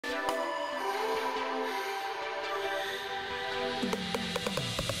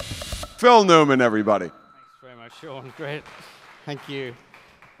Phil Newman, everybody. Thanks very much, Sean. Great. Thank you.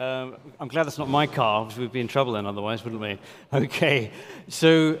 I'm glad that's not my car, because we'd be in trouble then otherwise, wouldn't we? Okay.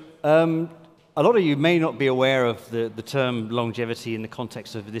 So a lot of you may not be aware of the term longevity in the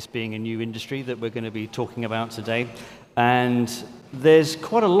context of this being a new industry that we're going to be talking about today. And there's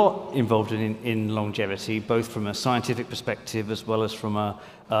quite a lot involved in longevity, both from a scientific perspective as well as from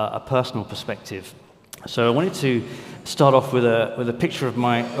a personal perspective. So I wanted to start off with a picture of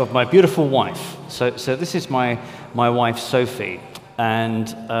my beautiful wife. So this is my wife, Sophie,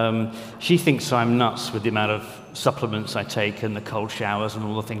 and she thinks I'm nuts with the amount of supplements I take and the cold showers and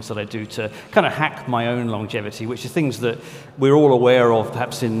all the things that I do to kind of hack my own longevity, which are things that we're all aware of,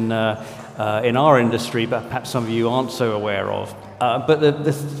 perhaps in our industry, but perhaps some of you aren't so aware of. But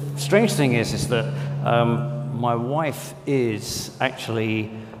the strange thing is that my wife is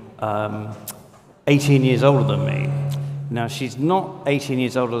actually 18 years older than me. Now, she's not 18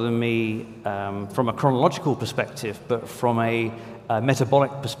 years older than me from a chronological perspective, but from a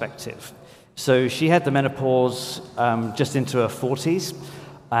metabolic perspective. So she had the menopause just into her 40s,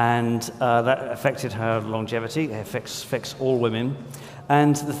 and that affected her longevity. It affects all women.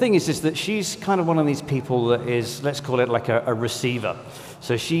 And the thing is that she's kind of one of these people that is, let's call it like a receiver.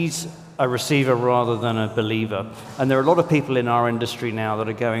 So she's a receiver rather than a believer. And there are a lot of people in our industry now that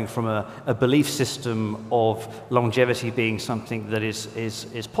are going from a belief system of longevity being something that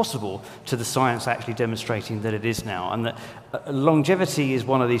is possible to the science actually demonstrating that it is now. And that longevity is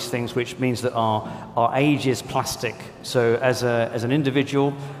one of these things which means that our age is plastic. So as an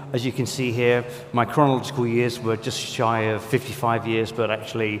individual, as you can see here, my chronological years were just shy of 55 years, but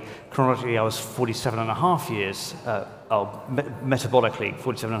actually chronologically I was 47 and a half years. Metabolically,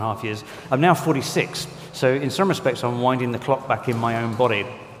 47 and a half years. I'm now 46, so in some respects I'm winding the clock back in my own body,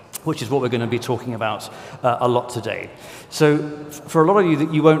 which is what we're going to be talking about a lot today. So for a lot of you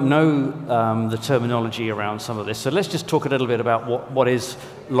that you won't know the terminology around some of this, so let's just talk a little bit about what is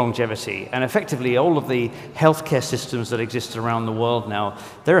longevity. And effectively all of the healthcare systems that exist around the world now,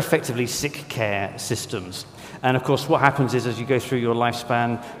 they're effectively sick care systems. And of course, what happens is as you go through your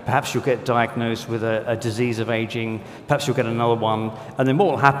lifespan, perhaps you'll get diagnosed with a disease of aging, perhaps you'll get another one, and then what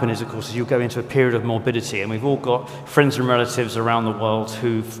will happen is, of course, is you'll go into a period of morbidity, and we've all got friends and relatives around the world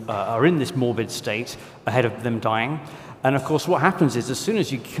who are in this morbid state ahead of them dying. And of course, what happens is as soon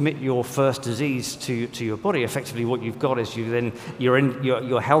as you commit your first disease to your body, effectively what you've got is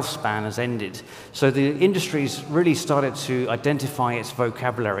your health span has ended. So the industry's really started to identify its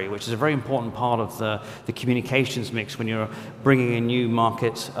vocabulary, which is a very important part of the communications mix when you're bringing a new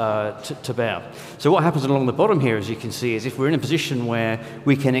market to bear. So what happens along the bottom here, as you can see, is if we're in a position where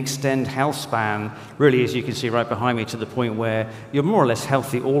we can extend health span, really, as you can see right behind me, to the point where you're more or less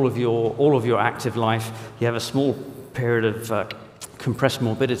healthy all of your active life, you have a small period of compressed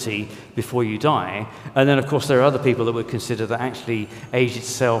morbidity before you die. And then, of course, there are other people that would consider that actually age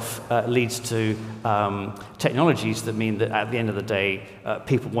itself leads to technologies that mean that at the end of the day,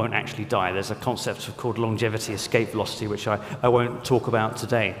 people won't actually die. There's a concept called longevity escape velocity, which I won't talk about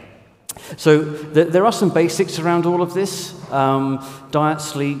today. So there are some basics around all of this. Diet,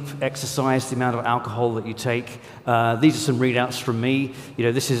 sleep, exercise, the amount of alcohol that you take. These are some readouts from me. You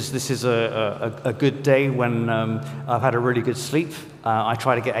know, this is a good day when I've had a really good sleep. I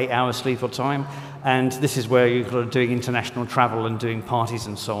try to get 8 hours sleep at a time. And this is where you're doing international travel and doing parties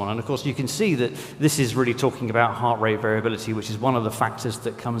and so on. And of course, you can see that this is really talking about heart rate variability, which is one of the factors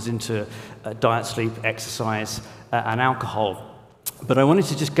that comes into diet, sleep, exercise, and alcohol. But I wanted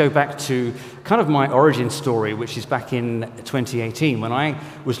to just go back to kind of my origin story, which is back in 2018, when I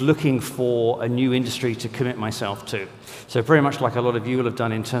was looking for a new industry to commit myself to. So very much like a lot of you will have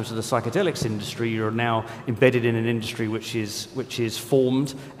done in terms of the psychedelics industry, you're now embedded in an industry which is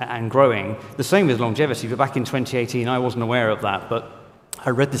formed and growing. The same with longevity, but back in 2018, I wasn't aware of that. But I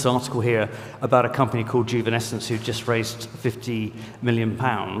read this article here about a company called Juvenescence who just raised £50 million,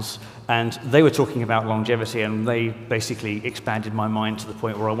 and they were talking about longevity, and they basically expanded my mind to the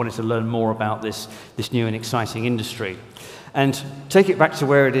point where I wanted to learn more about this new and exciting industry. And take it back to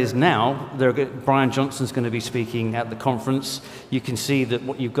where it is now, Brian Johnson's going to be speaking at the conference. You can see that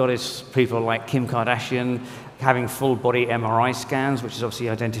what you've got is people like Kim Kardashian having full body MRI scans, which is obviously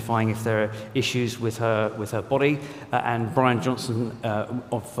identifying if there are issues with her body, and Brian Johnson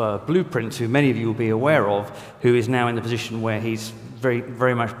of Blueprint, who many of you will be aware of, who is now in the position where he's very,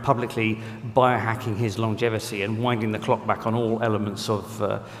 very much publicly biohacking his longevity and winding the clock back on all elements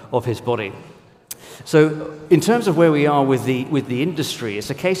of his body. So in terms of where we are with the industry, it's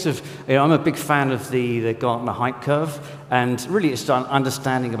a case of, I'm a big fan of the Gartner hype curve, and really it's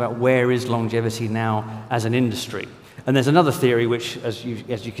understanding about where is longevity now as an industry. And there's another theory, which, as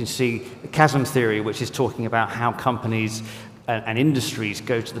you can see, the chasm theory, which is talking about how companies and industries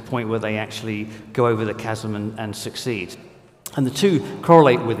go to the point where they actually go over the chasm and succeed. And the two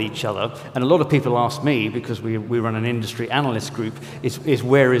correlate with each other. And a lot of people ask me, because we run an industry analyst group, is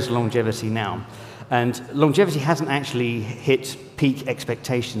where is longevity now? And longevity hasn't actually hit peak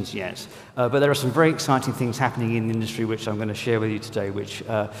expectations yet. But there are some very exciting things happening in the industry which I'm going to share with you today, which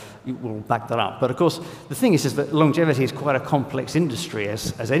will back that up. But of course, the thing is that longevity is quite a complex industry,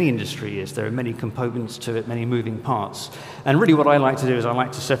 as any industry is. There are many components to it, many moving parts. And really what I like to do is I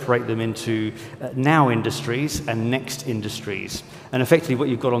like to separate them into now industries and next industries. And effectively what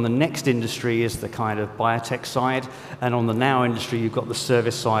you've got on the next industry is the kind of biotech side, and on the now industry you've got the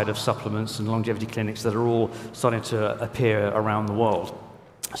service side of supplements and longevity clinics that are all starting to appear around the world.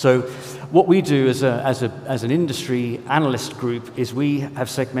 So what we do as an industry analyst group is we have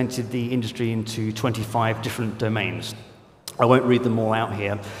segmented the industry into 25 different domains. I won't read them all out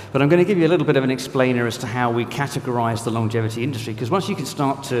here, but I'm going to give you a little bit of an explainer as to how we categorize the longevity industry, because once you can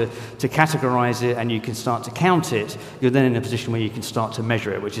start to categorize it and you can start to count it, you're then in a position where you can start to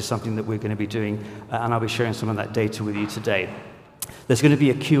measure it, which is something that we're going to be doing, and I'll be sharing some of that data with you today. There's going to be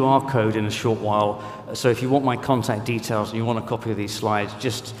a QR code in a short while, so if you want my contact details and you want a copy of these slides,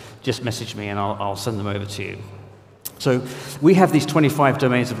 just message me and I'll send them over to you. So we have these 25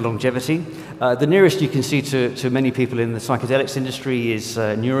 domains of longevity. The nearest you can see to many people in the psychedelics industry is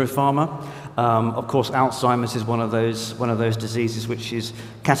neuropharma. Of course, Alzheimer's is one of those diseases which is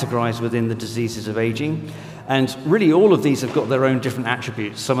categorized within the diseases of aging. And really all of these have got their own different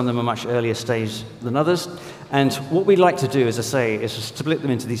attributes. Some of them are much earlier stage than others. And what we like to do, as I say, is to split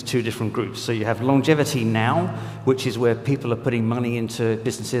them into these two different groups. So you have longevity now, which is where people are putting money into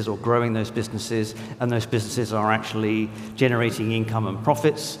businesses or growing those businesses, and those businesses are actually generating income and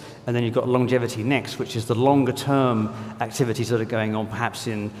profits. And then you've got longevity next, which is the longer term activities that are going on, perhaps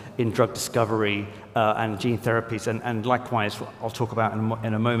in drug discovery and gene therapies. And likewise, I'll talk about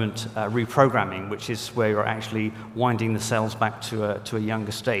in a moment, reprogramming, which is where you're actually winding the cells back to a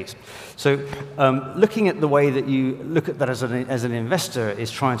younger state. So looking at the way that you look at that as an investor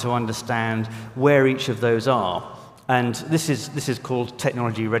is trying to understand where each of those are. And this is called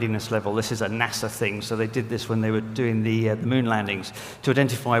technology readiness level. This is a NASA thing, so they did this when they were doing the moon landings to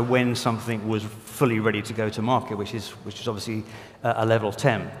identify when something was fully ready to go to market, which is obviously a level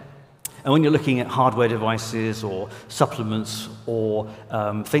 10. And when you're looking at hardware devices or supplements or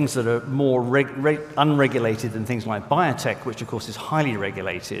things that are more unregulated than things like biotech, which of course is highly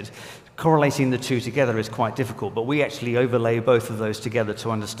regulated, correlating the two together is quite difficult. But we actually overlay both of those together to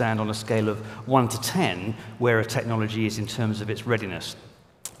understand on a scale of 1 to 10 where a technology is in terms of its readiness.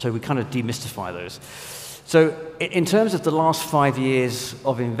 So we kind of demystify those. So in terms of the last 5 years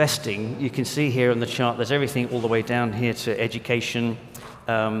of investing, you can see here on the chart there's everything all the way down here to education.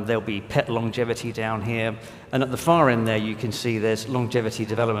 There'll be pet longevity down here. And at the far end there, you can see there's longevity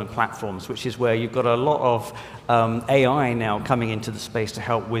development platforms, which is where you've got a lot of AI now coming into the space to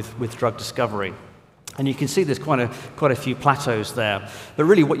help with drug discovery. And you can see there's quite a few plateaus there. But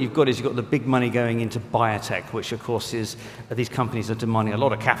really what you've got is you've got the big money going into biotech, which of course is these companies are demanding a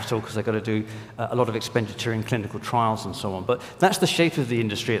lot of capital because they've got to do a lot of expenditure in clinical trials and so on. But that's the shape of the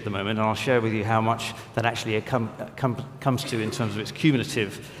industry at the moment, and I'll share with you how much that actually comes to in terms of its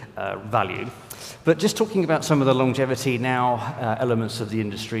cumulative value. But just talking about some of the longevity now elements of the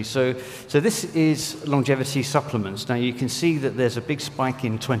industry. So this is longevity supplements. Now you can see that there's a big spike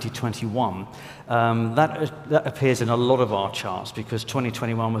in 2021. That appears in a lot of our charts because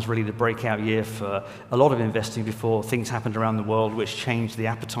 2021 was really the breakout year for a lot of investing before things happened around the world which changed the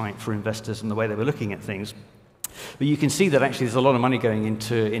appetite for investors and the way they were looking at things. But you can see that actually there's a lot of money going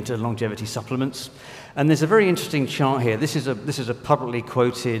into longevity supplements. And there's a very interesting chart here. This is a publicly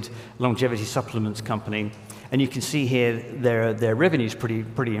quoted longevity supplements company. And you can see here their revenue is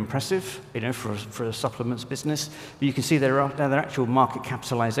pretty impressive, you know, for a supplements business. But you can see their actual market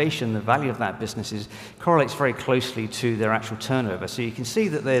capitalization, the value of that business correlates very closely to their actual turnover. So you can see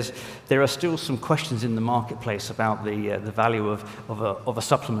that there are still some questions in the marketplace about the value of a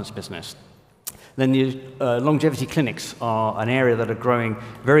supplements business. Then the longevity clinics are an area that are growing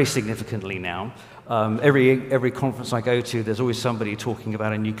very significantly now. Every conference I go to, there's always somebody talking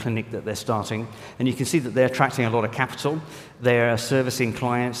about a new clinic that they're starting. And you can see that they're attracting a lot of capital. They're servicing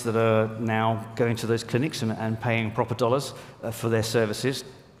clients that are now going to those clinics and paying proper dollars for their services.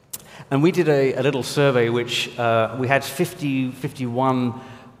 And we did a little survey which we had 51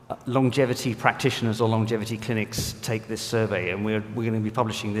 longevity practitioners or longevity clinics take this survey. And we're going to be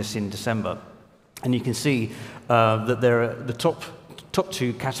publishing this in December. And you can see that the top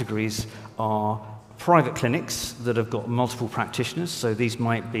two categories are private clinics that have got multiple practitioners, so these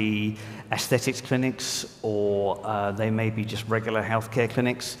might be aesthetics clinics, or they may be just regular healthcare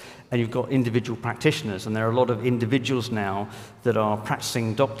clinics, and you've got individual practitioners, and there are a lot of individuals now that are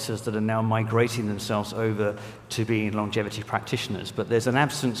practicing doctors that are now migrating themselves over to being longevity practitioners. But there's an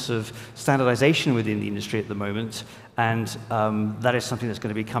absence of standardization within the industry at the moment, and that is something that's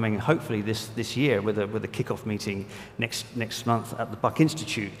going to be coming hopefully this year with a kickoff meeting next month at the Buck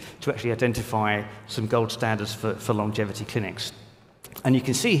Institute to actually identify some gold standards for longevity clinics. And you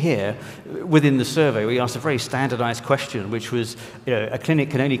can see here, within the survey, we asked a very standardized question, which was, a clinic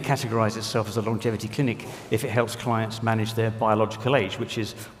can only categorize itself as a longevity clinic if it helps clients manage their biological age, which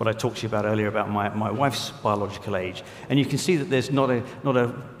is what I talked to you about earlier about my wife's biological age. And you can see that there's not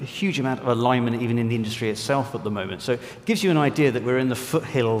a huge amount of alignment even in the industry itself at the moment. So it gives you an idea that we're in the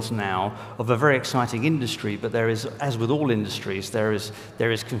foothills now of a very exciting industry, but there is, as with all industries, there is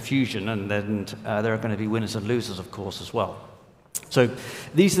confusion, and there are going to be winners and losers, of course, as well. So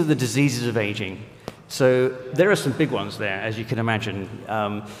these are the diseases of aging. So there are some big ones there, as you can imagine.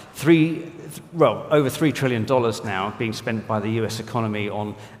 Over $3 trillion now being spent by the US economy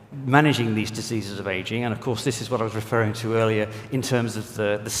on managing these diseases of aging. And of course, this is what I was referring to earlier in terms of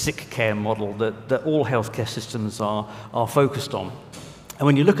the sick care model that all healthcare systems are focused on. And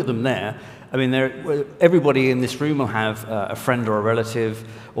when you look at them there, I mean, everybody in this room will have a friend or a relative,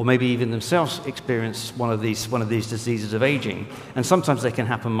 or maybe even themselves experience one of these diseases of aging. And sometimes they can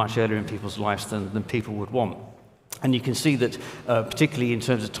happen much earlier in people's lives than people would want. And you can see that, particularly in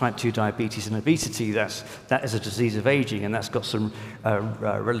terms of type 2 diabetes and obesity, that is a disease of aging, and that's got some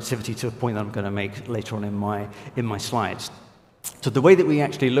relativity to a point that I'm going to make later on in my slides. So the way that we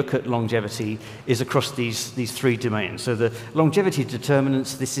actually look at longevity is across these three domains. So the longevity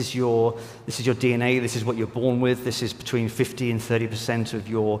determinants, this is your DNA, this is what you're born with, this is between 50 and 30% of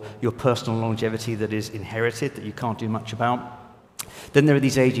your personal longevity that is inherited, that you can't do much about. Then there are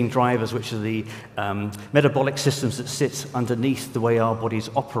these aging drivers, which are the metabolic systems that sit underneath the way our bodies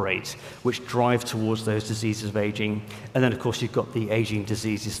operate, which drive towards those diseases of aging. And then, of course, you've got the aging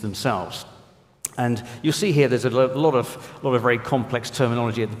diseases themselves. And you'll see here there's a lot of very complex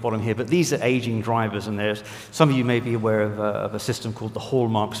terminology at the bottom here, but these are aging drivers, and some of you may be aware of a system called the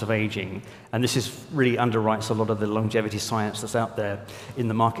hallmarks of aging, and this really underwrites a lot of the longevity science that's out there in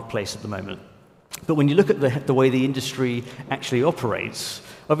the marketplace at the moment. But when you look at the way the industry actually operates,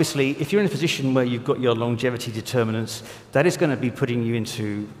 obviously, if you're in a position where you've got your longevity determinants, that is going to be putting you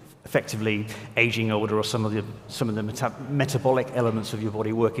into effectively aging older, or some of the metabolic elements of your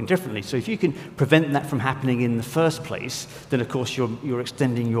body working differently. So if you can prevent that from happening in the first place, then of course you're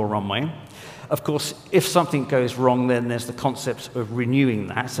extending your runway. Of course, if something goes wrong, then there's the concept of renewing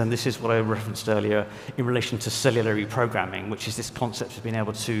that, and this is what I referenced earlier in relation to cellular reprogramming, which is this concept of being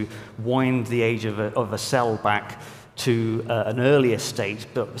able to wind the age of a cell back to an earlier state,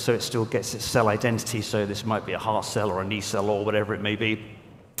 but so it still gets its cell identity. So this might be a heart cell or a knee cell or whatever it may be.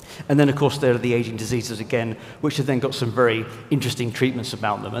 And then, of course, there are the aging diseases again, which have then got some very interesting treatments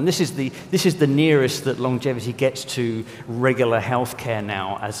about them. And this is the nearest that longevity gets to regular healthcare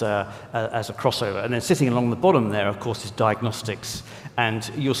now as a crossover. And then sitting along the bottom there, of course, is diagnostics. And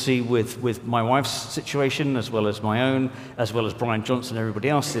you'll see with my wife's situation, as well as my own, as well as Brian Johnson and everybody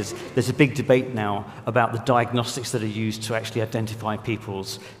else's, there's a big debate now about the diagnostics that are used to actually identify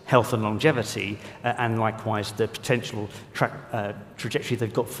people's health and longevity, and likewise the potential trajectory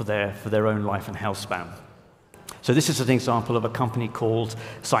they've got for their own life and health span. So this is an example of a company called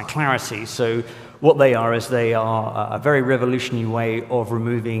Cyclarity. So what they are is they are a very revolutionary way of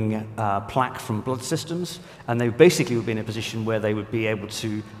removing plaque from blood systems, and they basically would be in a position where they would be able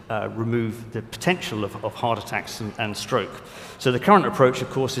to remove the potential of heart attacks and stroke. So the current approach, of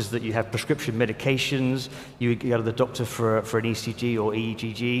course, is that you have prescription medications, you go to the doctor for an ECG or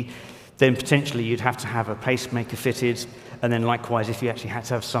EEG, then potentially you'd have to have a pacemaker fitted, and then likewise, if you actually had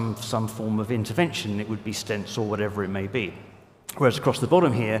to have some form of intervention, it would be stents or whatever it may be. Whereas across the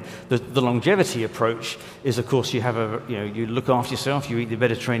bottom here, the longevity approach is, of course, you look after yourself, you eat the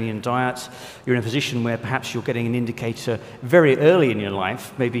Mediterranean diet, you're in a position where perhaps you're getting an indicator very early in your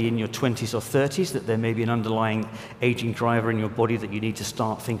life, maybe in your 20s or 30s, that there may be an underlying aging driver in your body that you need to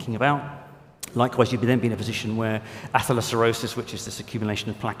start thinking about. Likewise, you'd then be in a position where atherosclerosis, which is this accumulation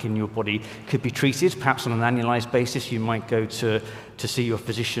of plaque in your body, could be treated. Perhaps on an annualized basis, you might go to see your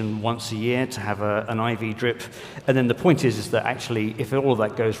physician once a year to have an IV drip. And then the point is that actually, if all of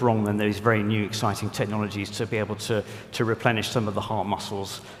that goes wrong, then there's very new, exciting technologies to be able to replenish some of the heart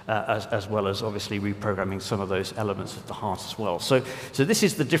muscles, as well as obviously reprogramming some of those elements of the heart as well. So this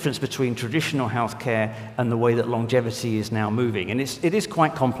is the difference between traditional healthcare and the way that longevity is now moving. And it is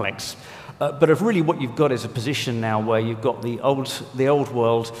quite complex. But if really what you've got is a position now where you've got the old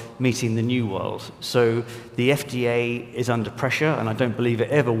world meeting the new world. So the FDA is under pressure, and I don't believe it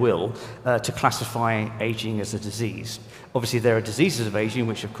ever will, to classify aging as a disease. Obviously, there are diseases of aging,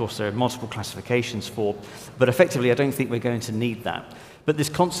 which of course there are multiple classifications for, but effectively I don't think we're going to need that. But this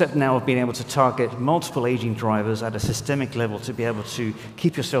concept now of being able to target multiple aging drivers at a systemic level to be able to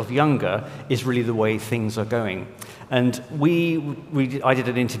keep yourself younger is really the way things are going. And I did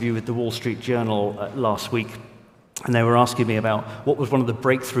an interview with the Wall Street Journal last week, and they were asking me about what was one of the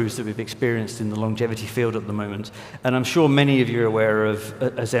breakthroughs that we've experienced in the longevity field at the moment. And I'm sure many of you are aware of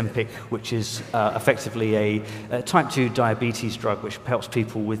Ozempic, which is effectively a type 2 diabetes drug which helps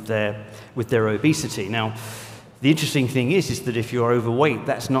people with their obesity. Now, the interesting thing is that if you're overweight,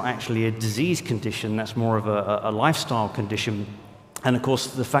 that's not actually a disease condition, that's more of a lifestyle condition. And of course,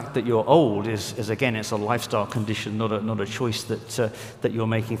 the fact that you're old is again, it's a lifestyle condition, not a choice that you're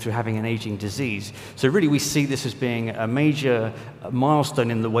making through having an aging disease. So really, we see this as being a major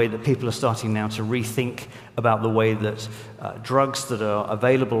milestone in the way that people are starting now to rethink about the way that drugs that are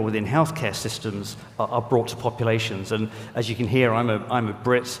available within healthcare systems are brought to populations. And as you can hear, I'm a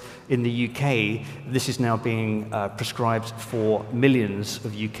Brit. In the UK, this is now being prescribed for millions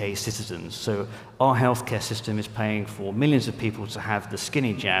of UK citizens. So our healthcare system is paying for millions of people to have the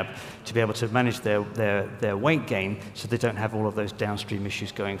skinny jab to be able to manage their weight gain so they don't have all of those downstream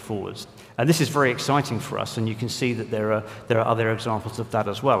issues going forwards. And this is very exciting for us, and you can see that there are other examples of that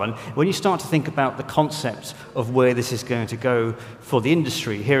as well. And when you start to think about the concept of where this is going to go for the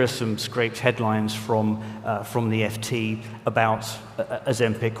industry, here are some scraped headlines from the FT about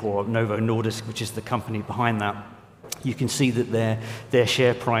Ozempic or Novo Nordisk, which is the company behind that. You can see that their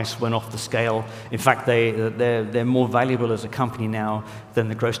share price went off the scale. In fact, they're more valuable as a company now than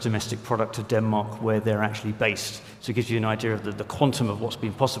the gross domestic product of Denmark, where they're actually based. So it gives you an idea of the quantum of what's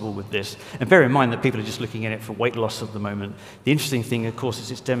been possible with this. And bear in mind that people are just looking at it for weight loss at the moment. The interesting thing, of course,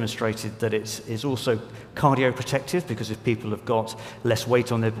 is it's demonstrated that it's also cardioprotective, because if people have got less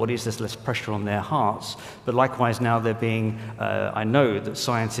weight on their bodies, there's less pressure on their hearts. But likewise, now they're being, I know that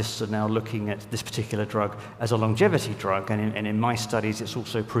scientists are now looking at this particular drug as a longevity drug, and in my studies, it's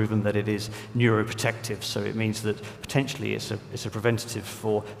also proven that it is neuroprotective. So it means that potentially it's a preventative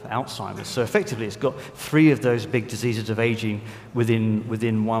for Alzheimer's. So effectively, it's got 3 of those big diseases of aging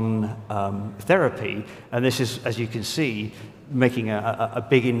within one therapy, and this is, as you can see, making a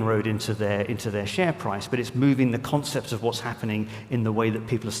big inroad into their share price, but it's moving the concepts of what's happening in the way that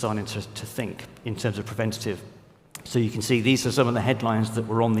people are starting to think in terms of preventative. So you can see these are some of the headlines that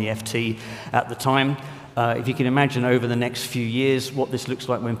were on the FT at the time. If you can imagine over the next few years what this looks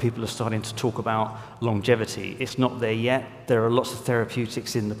like when people are starting to talk about longevity. It's not there yet. There are lots of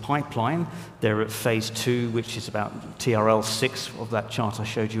therapeutics in the pipeline. They're at phase 2, which is about TRL6 of that chart I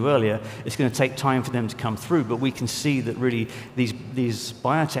showed you earlier. It's going to take time for them to come through, but we can see that really these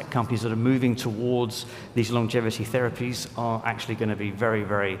biotech companies that are moving towards these longevity therapies are actually going to be very,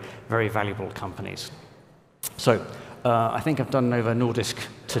 very, very valuable companies. So I think I've done Novo Nordisk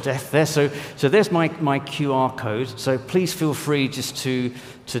to death there. So there's my QR code. So please feel free just to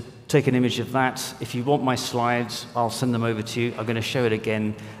take an image of that. If you want my slides, I'll send them over to you. I'm going to show it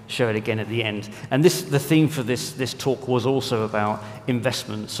again at the end. And the theme for this talk was also about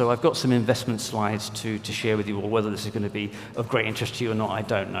investment. So I've got some investment slides to share with you all. Whether this is going to be of great interest to you or not, I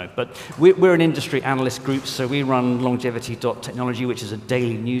don't know. But we're an industry analyst group, so we run Longevity.Technology, which is a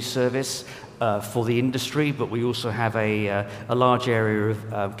daily news service for the industry, but we also have a large area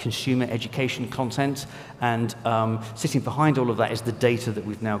of consumer education content, and sitting behind all of that is the data that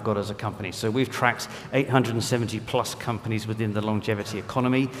we've now got as a company. So we've tracked 870 plus companies within the longevity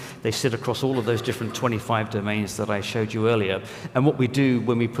economy. They sit across all of those different 25 domains that I showed you earlier. And what we do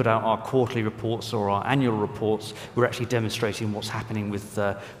when we put out our quarterly reports or our annual reports, we're actually demonstrating what's happening with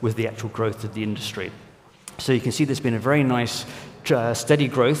the actual growth of the industry. So you can see there's been a very nice steady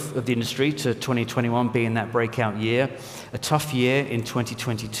growth of the industry to 2021 being that breakout year. A tough year in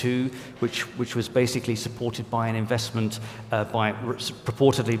 2022, which was basically supported by an investment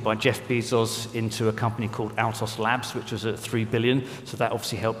purportedly by Jeff Bezos into a company called Altos Labs, which was at $3 billion. So that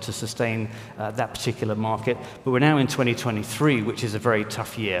obviously helped to sustain that particular market. But we're now in 2023, which is a very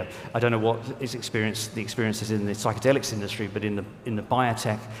tough year. I don't know what the experience is in the psychedelics industry, but in the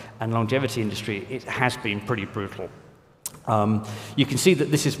biotech and longevity industry, it has been pretty brutal. You can see that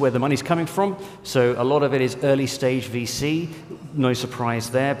this is where the money's coming from. So a lot of it is early stage VC. No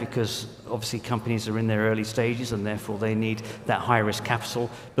surprise there, because obviously companies are in their early stages and therefore they need that high risk capital.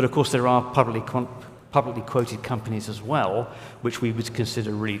 But of course there are publicly quoted companies as well, which we would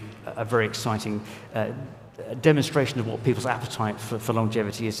consider really a very exciting demonstration of what people's appetite for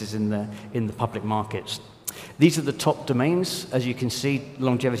longevity is in the public markets. These are the top domains. As you can see,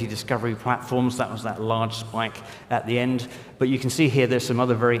 longevity discovery platforms, that was that large spike at the end. But you can see here there's some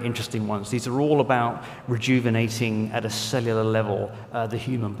other very interesting ones. These are all about rejuvenating at a cellular level the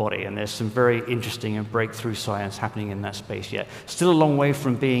human body, and there's some very interesting and breakthrough science happening in that space yet. Still a long way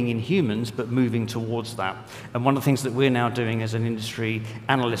from being in humans, but moving towards that. And one of the things that we're now doing as an industry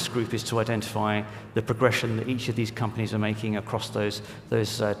analyst group is to identify the progression that each of these companies are making across those 10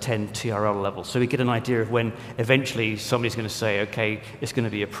 TRL levels. So we get an idea of when eventually somebody's going to say, okay, it's going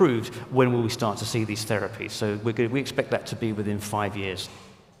to be approved, when will we start to see these therapies? So we expect that to be within 5 years.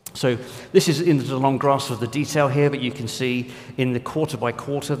 So this is into the long grasp of the detail here, but you can see in the quarter by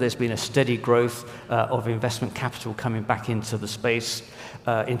quarter there's been a steady growth of investment capital coming back into the space.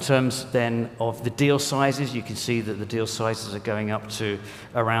 In terms then of the deal sizes, you can see that the deal sizes are going up to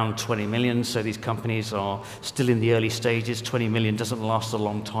around 20 million. So these companies are still in the early stages. 20 million doesn't last a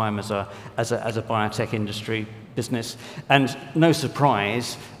long time as a biotech industry business. And no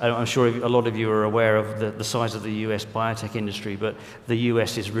surprise, I'm sure a lot of you are aware of the size of the US biotech industry, but the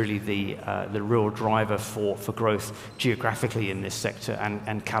US is really the real driver for growth geographically in this sector,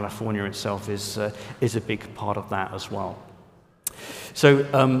 and California itself is a big part of that as well. So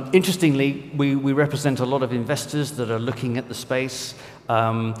interestingly, we represent a lot of investors that are looking at the space.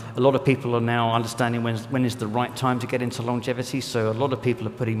 A lot of people are now understanding when is the right time to get into longevity. So a lot of people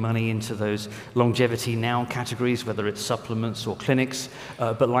are putting money into those longevity now categories, whether it's supplements or clinics.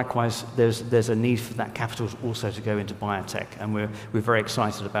 But likewise, there's a need for that capital also to go into biotech. And we're very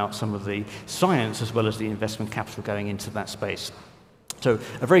excited about some of the science as well as the investment capital going into that space. So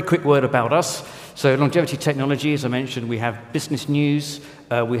a very quick word about us. So Longevity.Technology, as I mentioned, we have business news,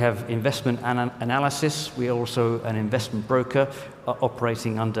 we have investment analysis, we are also an investment broker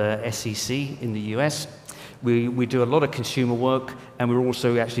operating under SEC in the US. We do a lot of consumer work, and we're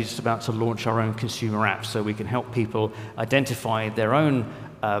also actually just about to launch our own consumer app, so we can help people identify their own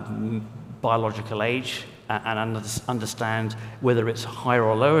biological age and understand whether it's higher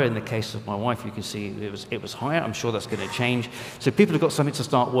or lower. In the case of my wife, you can see it was higher. I'm sure that's going to change. So people have got something to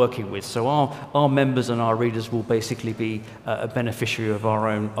start working with. So our members and our readers will basically be a beneficiary of our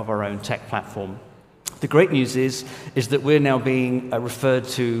own tech platform. The great news is that we're now being referred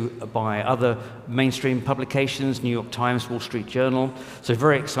to by other mainstream publications, New York Times, Wall Street Journal. So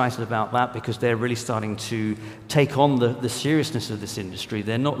very excited about that, because they're really starting to take on the seriousness of this industry.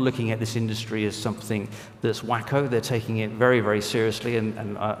 They're not looking at this industry as something that's wacko. They're taking it very, very seriously, and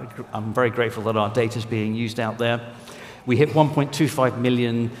I'm very grateful that our data is being used out there. We hit 1.25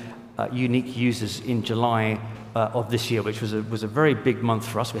 million unique users in July of this year, which was a very big month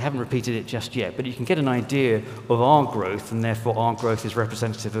for us. We haven't repeated it just yet, but you can get an idea of our growth, and therefore our growth is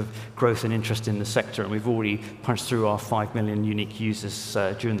representative of growth and interest in the sector, and we've already punched through our 5 million unique users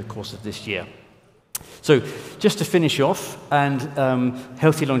during the course of this year. So just to finish off, and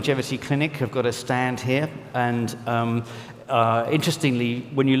Healthy Longevity Clinic, I've got a stand here, and interestingly,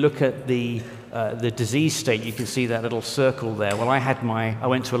 when you look at the disease state, you can see that little circle there. Well, I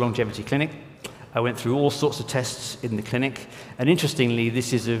went to a longevity clinic. I went through all sorts of tests in the clinic, and interestingly,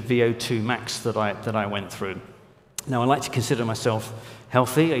 this is a VO2 max that I went through. Now, I like to consider myself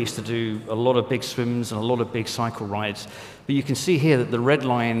healthy. I used to do a lot of big swims and a lot of big cycle rides, but you can see here that the red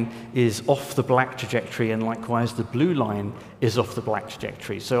line is off the black trajectory, and likewise the blue line is off the black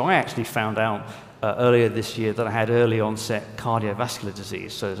trajectory. So I actually found out earlier this year that I had early onset cardiovascular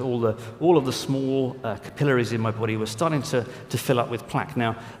disease. So all of the small capillaries in my body were starting to fill up with plaque.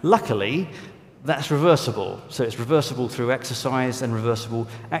 Now, luckily, that's reversible. So it's reversible through exercise and reversible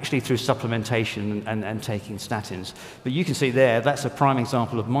actually through supplementation and taking statins. But you can see there, that's a prime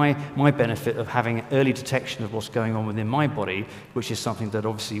example of my benefit of having early detection of what's going on within my body, which is something that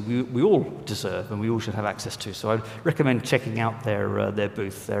obviously we all deserve and we all should have access to. So I'd recommend checking out their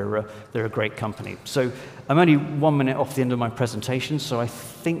booth. They're a great company. So I'm only 1 minute off the end of my presentation, so I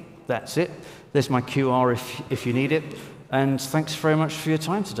think that's it. There's my QR if you need it. And thanks very much for your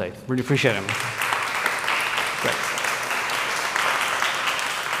time today. Really appreciate it. Great.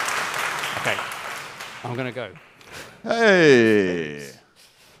 Okay, I'm going to go. Hey.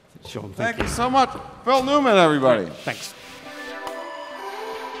 Sean, thank you so much. Phil Newman, everybody. Thanks.